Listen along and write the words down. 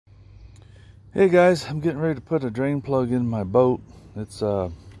Hey guys, I'm getting ready to put a drain plug in my boat. It's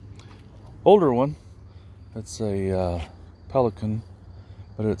a older one. It's a Pelican,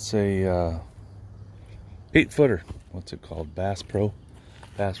 but it's a 8-footer. What's it called? Bass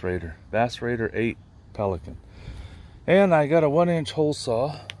Raider 8 Pelican. And I got a 1-inch hole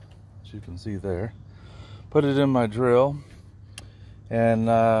saw, as you can see there. Put it in my drill,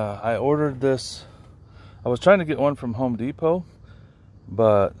 and I ordered this. I was trying to get one from Home Depot,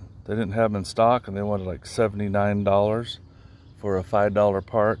 but they didn't have them in stock, and they wanted like $79 for a $5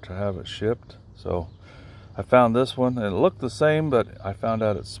 part to have it shipped. So I found this one, and it looked the same, but I found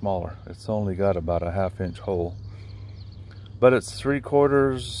out it's smaller. It's only got about a 1/2-inch hole, but it's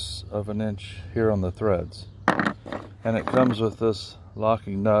 3/4 of an inch here on the threads, and it comes with this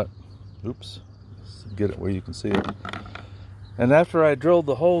locking nut. Oops, let's get it where you can see it. And after I drilled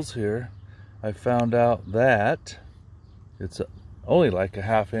the holes here, I found out that it's only like a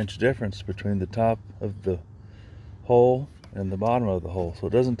 1/2-inch difference between the top of the hole and the bottom of the hole, so it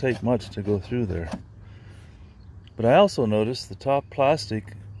doesn't take much to go through there. But I also noticed the top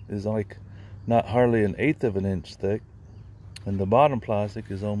plastic is like not hardly 1/8 of an inch thick, and the bottom plastic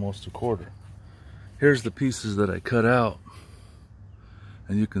is almost 1/4. Here's the pieces that I cut out,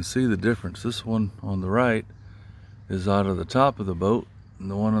 and you can see the difference. This one on the right is out of the top of the boat, and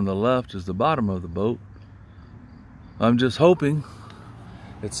the one on the left is the bottom of the boat. I'm just hoping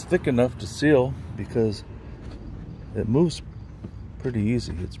it's thick enough to seal, because it moves pretty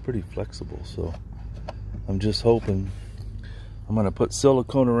easy. It's pretty flexible, so I'm just hoping. I'm going to put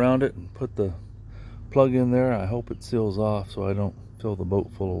silicone around it and put the plug in there. I hope it seals off so I don't fill the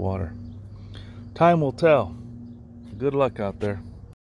boat full of water. Time will tell. Good luck out there.